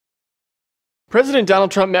President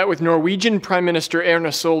Donald Trump met with Norwegian Prime Minister Erna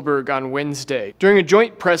Solberg on Wednesday. During a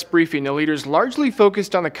joint press briefing, the leaders largely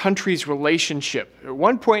focused on the country's relationship. At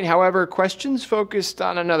one point, however, questions focused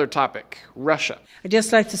on another topic, Russia. I'd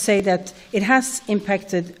just like to say that it has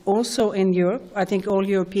impacted also in Europe. I think all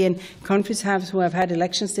European countries who have had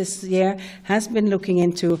elections this year has been looking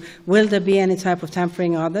into, will there be any type of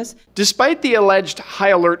tampering or others? Despite the alleged high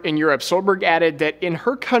alert in Europe, Solberg added that in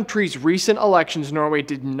her country's recent elections, Norway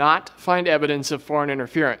did not find evidence of foreign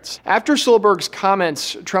interference. After Solberg's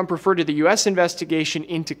comments, Trump referred to the U.S. investigation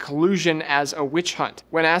into collusion as a witch hunt.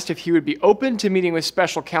 When asked if he would be open to meeting with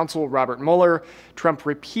special counsel Robert Mueller, Trump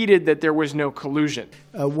repeated that there was no collusion.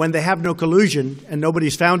 When they have no collusion, and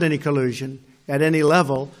nobody's found any collusion at any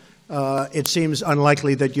level, it seems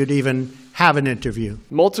unlikely that you'd even have an interview.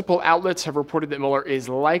 Multiple outlets have reported that Mueller is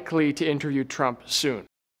likely to interview Trump soon.